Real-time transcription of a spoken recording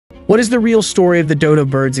What is the real story of the dodo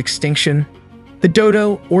bird's extinction? The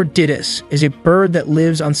dodo, or didis, is a bird that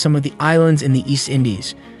lives on some of the islands in the East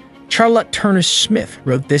Indies. Charlotte Turner Smith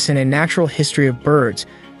wrote this in A Natural History of Birds,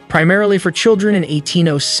 primarily for children in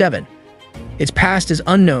 1807. Its past is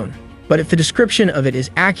unknown, but if the description of it is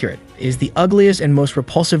accurate, it is the ugliest and most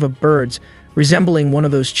repulsive of birds, resembling one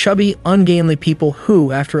of those chubby, ungainly people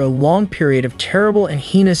who, after a long period of terrible and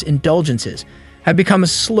heinous indulgences, have become a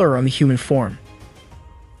slur on the human form.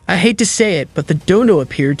 I hate to say it, but the dodo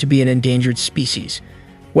appeared to be an endangered species.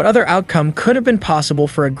 What other outcome could have been possible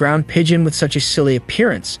for a ground pigeon with such a silly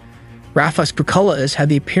appearance? Raphus cucullatus had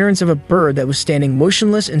the appearance of a bird that was standing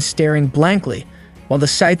motionless and staring blankly, while the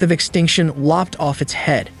scythe of extinction lopped off its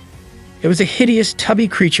head. It was a hideous, tubby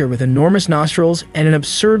creature with enormous nostrils and an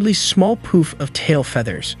absurdly small poof of tail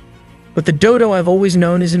feathers. But the dodo I've always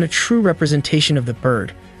known isn't a true representation of the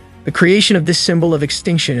bird. The creation of this symbol of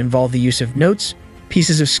extinction involved the use of notes,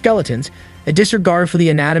 pieces of skeletons, a disregard for the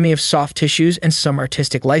anatomy of soft tissues, and some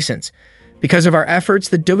artistic license. Because of our efforts,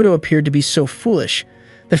 the dodo appeared to be so foolish.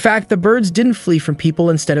 The fact the birds didn't flee from people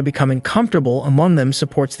instead of becoming comfortable among them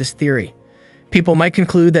supports this theory. People might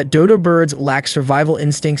conclude that dodo birds lack survival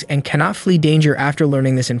instincts and cannot flee danger after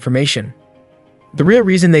learning this information. The real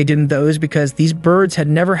reason they didn't, though, is because these birds had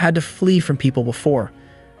never had to flee from people before.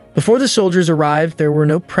 Before the soldiers arrived, there were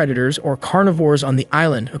no predators or carnivores on the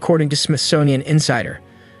island, according to Smithsonian Insider.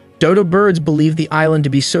 Dodo birds believed the island to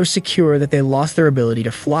be so secure that they lost their ability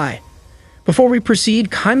to fly. Before we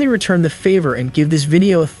proceed, kindly return the favor and give this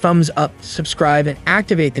video a thumbs up, subscribe, and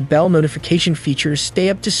activate the bell notification feature to stay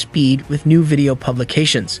up to speed with new video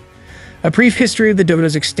publications. A brief history of the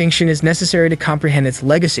dodo's extinction is necessary to comprehend its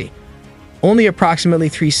legacy. Only approximately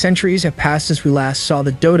 3 centuries have passed since we last saw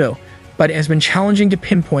the dodo, but it has been challenging to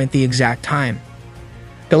pinpoint the exact time.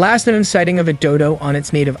 The last known sighting of a dodo on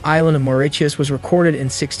its native island of Mauritius was recorded in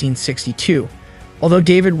 1662. Although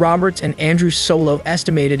David Roberts and Andrew Solo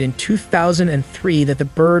estimated in 2003 that the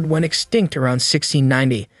bird went extinct around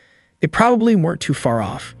 1690, they probably weren't too far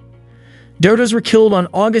off. Dodos were killed on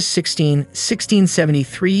August 16,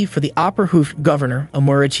 1673 for the Opperhoofd governor of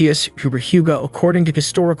Mauritius, Hubert Hugo, according to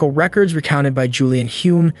historical records recounted by Julian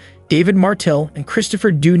Hume, David Martel, and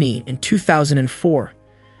Christopher Duny in 2004.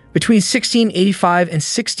 Between 1685 and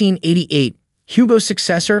 1688, Hugo's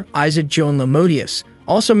successor, Isaac Joan Lemodius,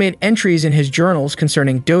 also made entries in his journals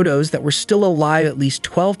concerning dodos that were still alive at least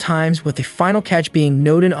 12 times, with the final catch being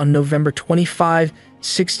noted on November 25,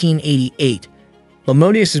 1688.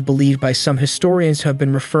 Lemodius is believed by some historians to have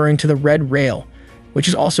been referring to the red rail, which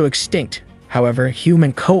is also extinct. However, Hume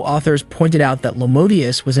and co-authors pointed out that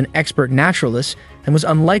Lemodius was an expert naturalist and was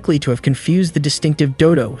unlikely to have confused the distinctive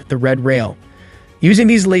dodo with the red rail. Using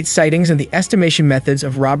these late sightings and the estimation methods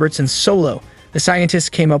of Roberts and Solo, the scientists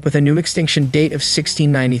came up with a new extinction date of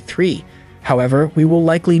 1693. However, we will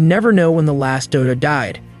likely never know when the last dodo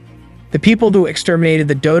died. The people who exterminated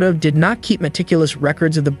the dodo did not keep meticulous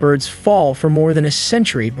records of the bird's fall for more than a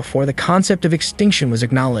century before the concept of extinction was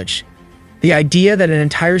acknowledged. The idea that an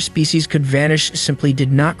entire species could vanish simply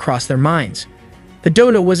did not cross their minds. The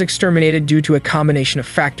dodo was exterminated due to a combination of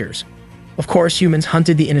factors. Of course, humans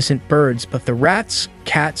hunted the innocent birds, but the rats,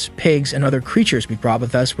 cats, pigs, and other creatures we brought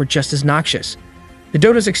with us were just as noxious. The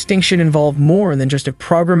dodo's extinction involved more than just a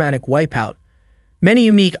programmatic wipeout. Many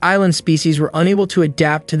unique island species were unable to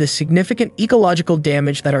adapt to the significant ecological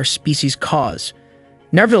damage that our species caused.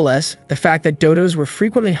 Nevertheless, the fact that dodos were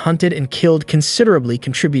frequently hunted and killed considerably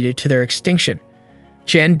contributed to their extinction.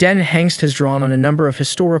 Jan Den Hengst has drawn on a number of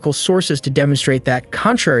historical sources to demonstrate that,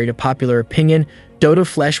 contrary to popular opinion, dodo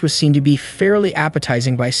flesh was seen to be fairly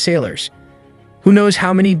appetizing by sailors. Who knows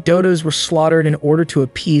how many dodos were slaughtered in order to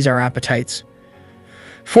appease our appetites?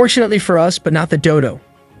 Fortunately for us, but not the dodo,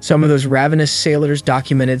 some of those ravenous sailors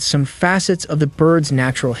documented some facets of the bird's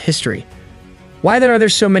natural history. Why then are there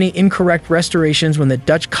so many incorrect restorations when the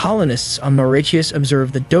Dutch colonists on Mauritius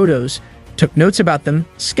observed the dodos, took notes about them,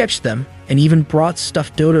 sketched them, and even brought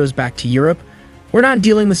stuffed dodos back to Europe? We're not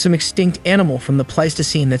dealing with some extinct animal from the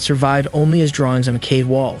Pleistocene that survived only as drawings on cave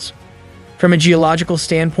walls. From a geological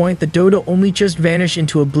standpoint, the dodo only just vanished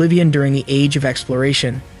into oblivion during the Age of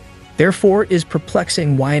Exploration. Therefore, it is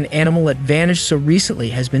perplexing why an animal that vanished so recently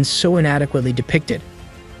has been so inadequately depicted.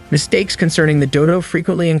 Mistakes concerning the dodo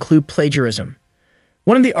frequently include plagiarism.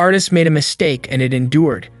 One of the artists made a mistake and it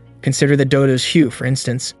endured. Consider the dodo's hue, for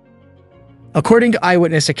instance. According to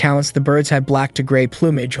eyewitness accounts, the birds had black to gray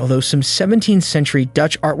plumage, although some 17th century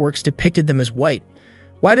Dutch artworks depicted them as white.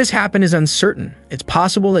 Why this happened is uncertain. It's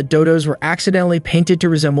possible that dodos were accidentally painted to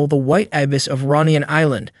resemble the white ibis of Ronian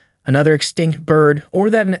Island, another extinct bird, or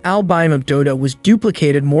that an albino dodo was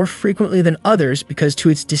duplicated more frequently than others because to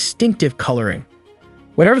its distinctive coloring.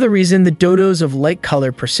 Whatever the reason, the dodos of light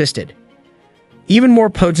color persisted. Even more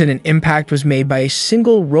potent an impact was made by a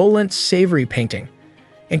single Roland Savory painting.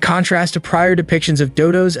 In contrast to prior depictions of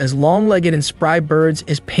dodos as long-legged and spry birds,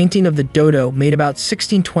 his painting of the dodo, made about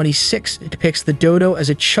 1626, depicts the dodo as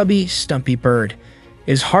a chubby, stumpy bird.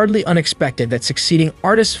 It is hardly unexpected that succeeding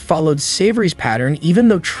artists followed Savory's pattern, even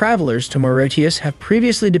though travelers to Mauritius have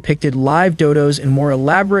previously depicted live dodos in more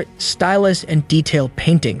elaborate, stylized, and detailed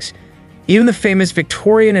paintings. Even the famous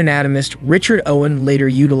Victorian anatomist Richard Owen later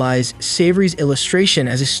utilized Savory's illustration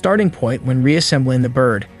as a starting point when reassembling the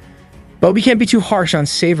bird. But we can't be too harsh on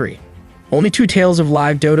Savory. Only 2 tales of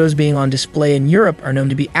live dodos being on display in Europe are known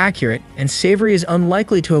to be accurate, and Savory is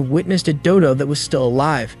unlikely to have witnessed a dodo that was still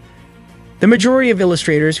alive. The majority of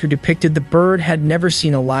illustrators who depicted the bird had never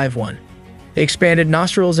seen a live one. The expanded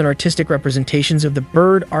nostrils and artistic representations of the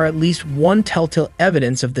bird are at least one telltale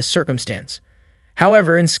evidence of this circumstance.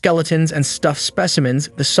 However, in skeletons and stuffed specimens,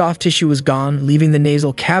 the soft tissue was gone, leaving the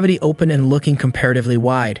nasal cavity open and looking comparatively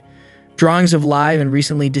wide. Drawings of live and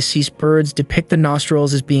recently deceased birds depict the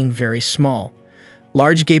nostrils as being very small.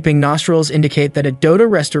 Large gaping nostrils indicate that a dodo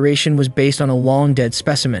restoration was based on a long-dead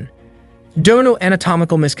specimen. Dodo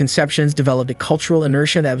anatomical misconceptions developed a cultural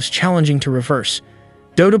inertia that was challenging to reverse.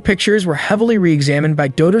 Dodo pictures were heavily re-examined by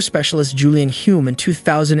dodo specialist Julian Hume in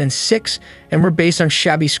 2006 and were based on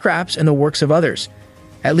shabby scraps and the works of others.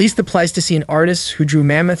 At least the Pleistocene artists who drew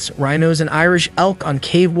mammoths, rhinos, and Irish elk on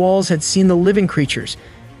cave walls had seen the living creatures.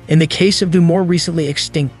 In the case of the more recently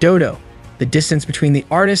extinct dodo, the distance between the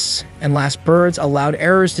artists and last birds allowed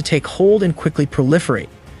errors to take hold and quickly proliferate.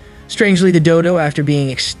 Strangely, the dodo, after being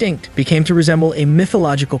extinct, became to resemble a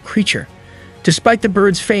mythological creature. Despite the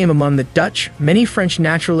bird's fame among the Dutch, many French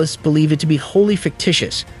naturalists believe it to be wholly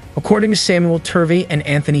fictitious, according to Samuel Turvey and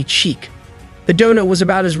Anthony Cheek. The dodo was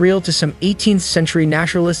about as real to some 18th century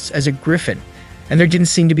naturalists as a griffin, and there didn't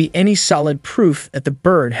seem to be any solid proof that the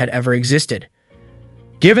bird had ever existed.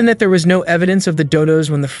 Given that there was no evidence of the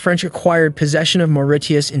dodos when the French acquired possession of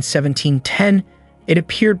Mauritius in 1710, it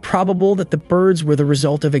appeared probable that the birds were the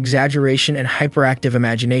result of exaggeration and hyperactive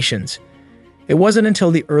imaginations. It wasn't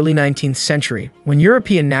until the early 19th century, when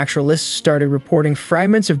European naturalists started reporting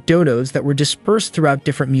fragments of dodos that were dispersed throughout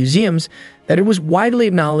different museums, that it was widely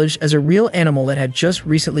acknowledged as a real animal that had just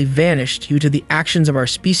recently vanished due to the actions of our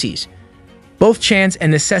species. Both chance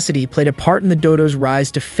and necessity played a part in the dodo's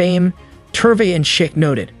rise to fame, Turvey and Schick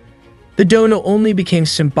noted. The dodo only became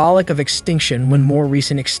symbolic of extinction when more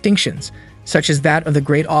recent extinctions, such as that of the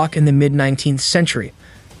great auk in the mid-19th century,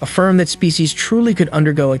 affirmed that species truly could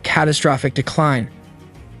undergo a catastrophic decline.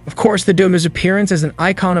 Of course, the dodo's appearance as an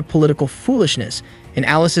icon of political foolishness in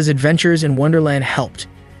Alice's Adventures in Wonderland helped.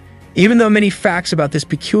 Even though many facts about this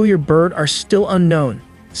peculiar bird are still unknown,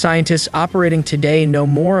 scientists operating today know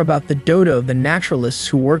more about the dodo than naturalists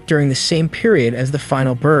who worked during the same period as the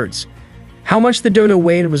final birds. How much the dodo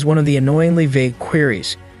weighed was one of the annoyingly vague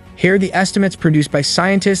queries. Here, the estimates produced by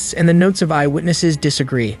scientists and the notes of eyewitnesses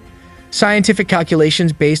disagree. Scientific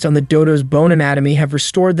calculations based on the dodo's bone anatomy have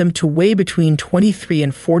restored them to weigh between 23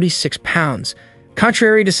 and 46 pounds,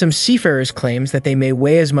 contrary to some seafarers' claims that they may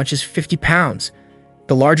weigh as much as 50 pounds.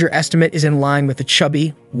 The larger estimate is in line with the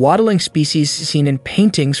chubby, waddling species seen in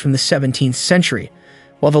paintings from the 17th century,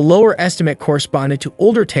 while the lower estimate corresponded to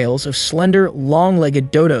older tales of slender,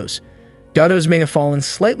 long-legged dodos. Dodos may have fallen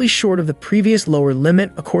slightly short of the previous lower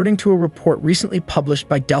limit, according to a report recently published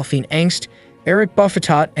by Delphine Angst, Eric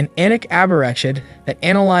Buffetot, and Anik Aberachid that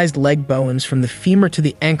analyzed leg bones from the femur to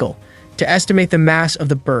the ankle to estimate the mass of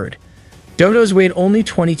the bird. Dodos weighed only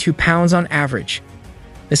 22 pounds on average.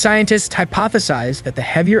 The scientists hypothesized that the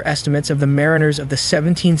heavier estimates of the mariners of the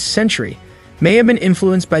 17th century may have been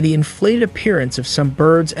influenced by the inflated appearance of some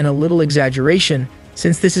birds and a little exaggeration,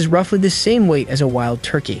 since this is roughly the same weight as a wild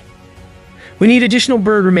turkey. We need additional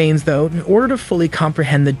bird remains, though, in order to fully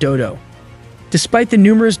comprehend the dodo. Despite the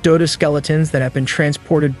numerous dodo skeletons that have been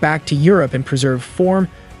transported back to Europe in preserved form,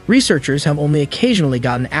 researchers have only occasionally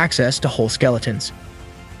gotten access to whole skeletons.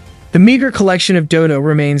 The meager collection of dodo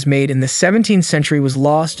remains made in the 17th century was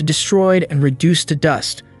lost, destroyed, and reduced to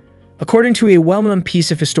dust. According to a well-known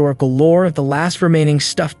piece of historical lore, the last remaining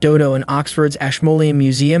stuffed dodo in Oxford's Ashmolean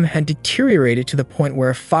Museum had deteriorated to the point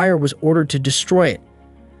where a fire was ordered to destroy it.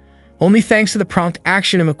 Only thanks to the prompt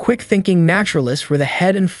action of a quick-thinking naturalist were the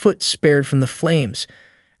head and foot spared from the flames.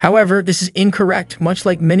 However, this is incorrect, much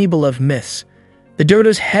like many beloved myths. The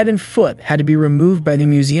dodo's head and foot had to be removed by the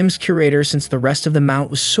museum's curator since the rest of the mount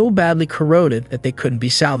was so badly corroded that they couldn't be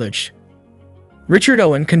salvaged. Richard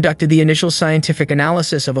Owen conducted the initial scientific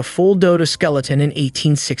analysis of a full dodo skeleton in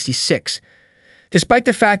 1866. Despite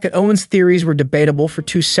the fact that Owen's theories were debatable for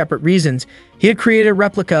two separate reasons, he had created a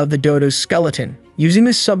replica of the dodo's skeleton, using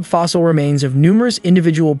the subfossil remains of numerous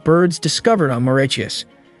individual birds discovered on Mauritius.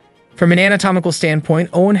 From an anatomical standpoint,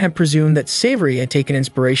 Owen had presumed that Savory had taken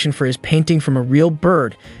inspiration for his painting from a real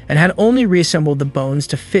bird and had only reassembled the bones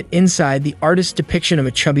to fit inside the artist's depiction of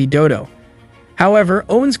a chubby dodo. However,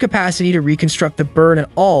 Owen's capacity to reconstruct the bird and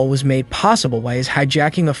all was made possible by his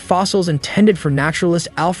hijacking of fossils intended for naturalist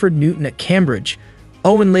Alfred Newton at Cambridge.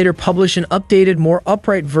 Owen later published an updated, more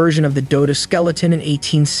upright version of the dodo skeleton in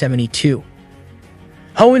 1872.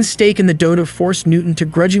 Owen's stake in the dodo forced Newton to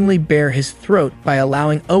grudgingly bare his throat by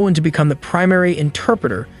allowing Owen to become the primary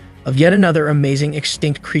interpreter of yet another amazing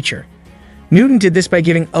extinct creature. Newton did this by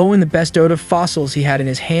giving Owen the best dodo fossils he had in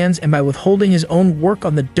his hands and by withholding his own work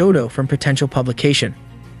on the dodo from potential publication.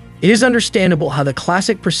 It is understandable how the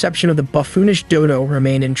classic perception of the buffoonish dodo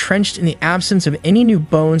remained entrenched in the absence of any new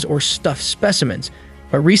bones or stuffed specimens,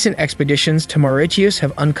 but recent expeditions to Mauritius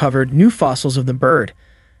have uncovered new fossils of the bird.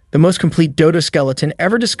 The most complete dodo skeleton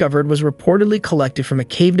ever discovered was reportedly collected from a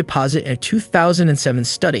cave deposit in a 2007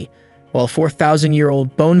 study, while a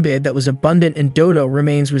 4,000-year-old bone bed that was abundant in dodo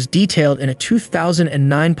remains was detailed in a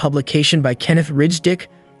 2009 publication by Kenneth Ridsdick,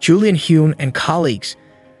 Julian Hume, and colleagues.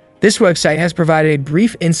 This website has provided a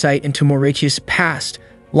brief insight into Mauritius' past,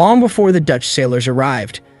 long before the Dutch sailors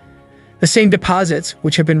arrived. The same deposits,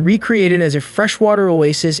 which have been recreated as a freshwater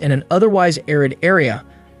oasis in an otherwise arid area,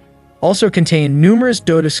 also contain numerous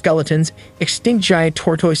dodo skeletons, extinct giant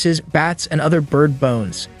tortoises, bats, and other bird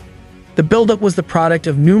bones. The buildup was the product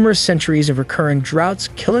of numerous centuries of recurring droughts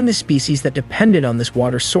killing the species that depended on this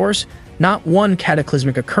water source, not one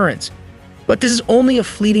cataclysmic occurrence. But this is only a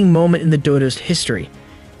fleeting moment in the dodo's history.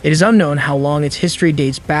 It is unknown how long its history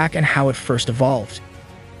dates back and how it first evolved.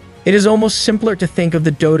 It is almost simpler to think of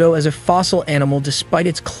the dodo as a fossil animal despite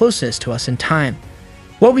its closeness to us in time.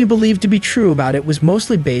 What we believed to be true about it was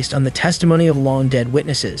mostly based on the testimony of long-dead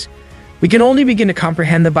witnesses. We can only begin to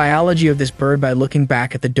comprehend the biology of this bird by looking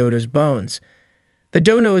back at the dodo's bones. The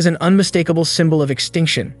dodo is an unmistakable symbol of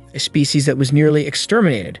extinction, a species that was nearly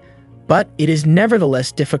exterminated, but it is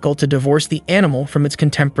nevertheless difficult to divorce the animal from its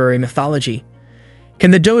contemporary mythology.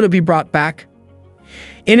 Can the dodo be brought back?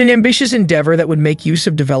 In an ambitious endeavor that would make use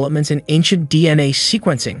of developments in ancient DNA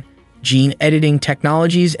sequencing, gene editing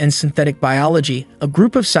technologies, and synthetic biology, a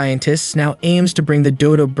group of scientists now aims to bring the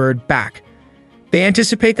dodo bird back. They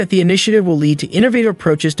anticipate that the initiative will lead to innovative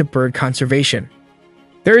approaches to bird conservation.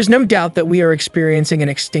 There is no doubt that we are experiencing an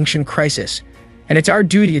extinction crisis, and it's our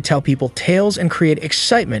duty to tell people tales and create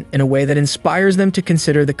excitement in a way that inspires them to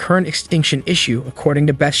consider the current extinction issue, according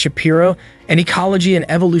to Beth Shapiro, an ecology and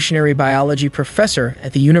evolutionary biology professor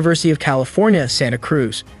at the University of California, Santa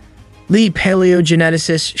Cruz. Lead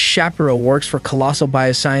paleogeneticist Shapiro works for Colossal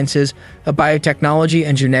Biosciences, a biotechnology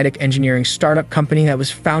and genetic engineering startup company that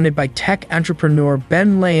was founded by tech entrepreneur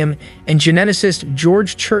Ben Layham and geneticist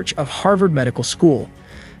George Church of Harvard Medical School.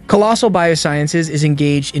 Colossal Biosciences is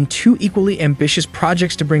engaged in two equally ambitious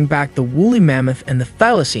projects to bring back the woolly mammoth and the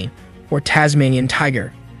thylacine, or Tasmanian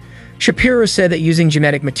tiger. Shapiro said that using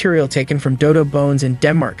genetic material taken from dodo bones in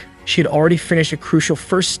Denmark, she had already finished a crucial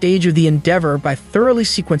first stage of the endeavor by thoroughly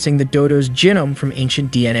sequencing the dodo's genome from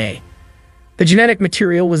ancient DNA. The genetic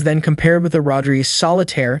material was then compared with the Rodrigues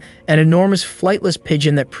solitaire, an enormous flightless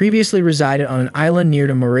pigeon that previously resided on an island near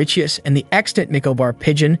to Mauritius, and the extant Nicobar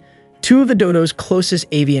pigeon, two of the dodo's closest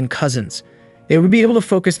avian cousins. They would be able to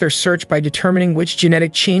focus their search by determining which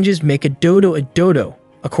genetic changes make a dodo,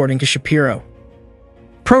 according to Shapiro.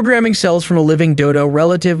 Programming cells from a living dodo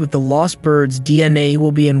relative with the lost bird's DNA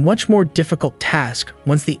will be a much more difficult task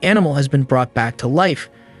once the animal has been brought back to life.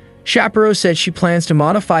 Shapiro said she plans to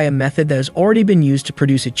modify a method that has already been used to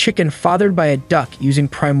produce a chicken fathered by a duck using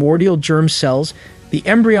primordial germ cells, the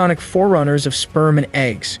embryonic forerunners of sperm and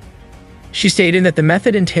eggs. She stated that the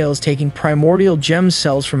method entails taking primordial germ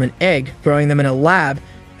cells from an egg, growing them in a lab,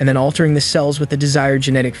 and then altering the cells with the desired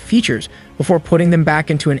genetic features before putting them back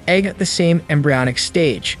into an egg at the same embryonic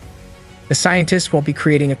stage. The scientists won't be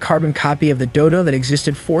creating a carbon copy of the dodo that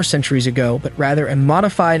existed 4 centuries ago, but rather a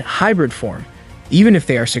modified hybrid form, even if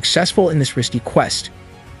they are successful in this risky quest.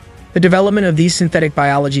 The development of these synthetic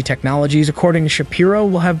biology technologies, according to Shapiro,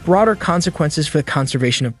 will have broader consequences for the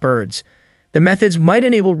conservation of birds. The methods might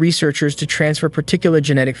enable researchers to transfer particular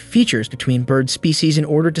genetic features between bird species in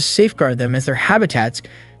order to safeguard them as their habitats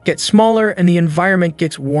get smaller and the environment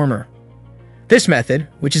gets warmer. This method,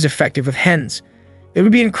 which is effective with hens, It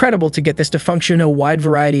would be incredible to get this to function in a wide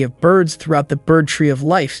variety of birds throughout the bird tree of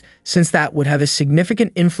life, since that would have a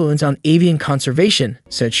significant influence on avian conservation,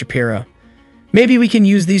 said Shapiro. Maybe we can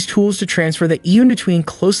use these tools to transfer the even between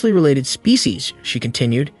closely related species, she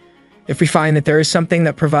continued. If we find that there is something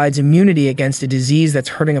that provides immunity against a disease that's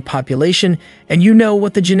hurting a population, and you know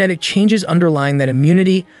what the genetic changes underlying that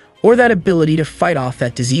immunity or that ability to fight off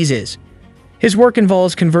that disease is. His work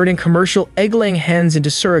involves converting commercial egg-laying hens into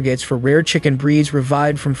surrogates for rare chicken breeds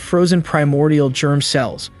revived from frozen primordial germ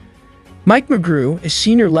cells. Mike McGrew, a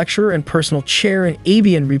senior lecturer and personal chair in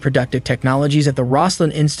avian reproductive technologies at the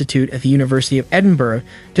Roslin Institute at the University of Edinburgh,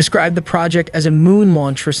 described the project as a moon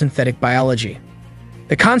launch for synthetic biology.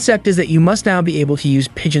 The concept is that you must now be able to use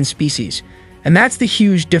pigeon species, and that's the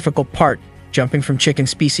huge difficult part, jumping from chicken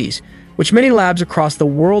species, which many labs across the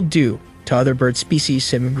world do, to other bird species,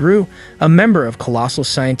 said McGrew, a member of Colossal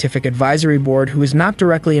Scientific Advisory Board who is not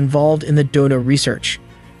directly involved in the dodo research.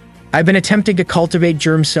 I've been attempting to cultivate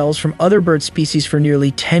germ cells from other bird species for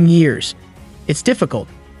nearly 10 years. It's difficult,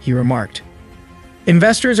 he remarked.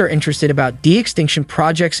 Investors are interested about de-extinction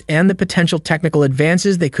projects and the potential technical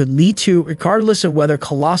advances they could lead to, regardless of whether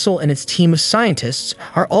Colossal and its team of scientists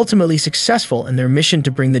are ultimately successful in their mission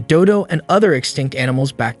to bring the dodo and other extinct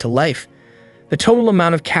animals back to life. The total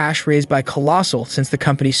amount of cash raised by Colossal since the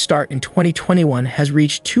company's start in 2021 has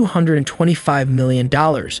reached $225 million,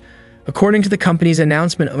 according to the company's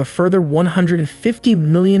announcement of a further $150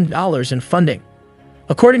 million in funding.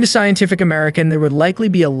 According to Scientific American, there would likely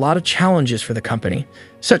be a lot of challenges for the company,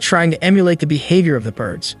 such trying to emulate the behavior of the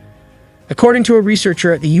birds. According to a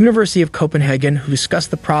researcher at the University of Copenhagen who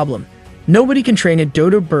discussed the problem, nobody can train a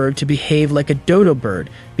dodo bird to behave like a dodo bird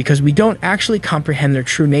because we don't actually comprehend their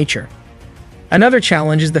true nature. Another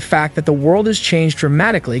challenge is the fact that the world has changed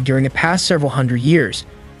dramatically during the past several hundred years.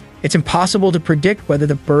 It's impossible to predict whether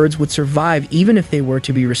the birds would survive even if they were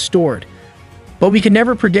to be restored. But we can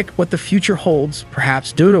never predict what the future holds.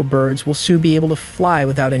 Perhaps dodo birds will soon be able to fly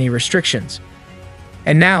without any restrictions.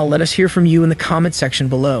 And now, let us hear from you in the comment section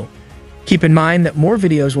below. Keep in mind that more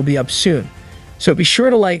videos will be up soon, so be sure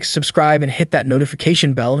to like, subscribe, and hit that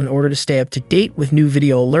notification bell in order to stay up to date with new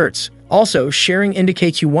video alerts. Also, sharing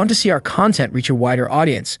indicates you want to see our content reach a wider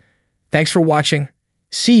audience. Thanks for watching.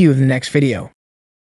 See you in the next video.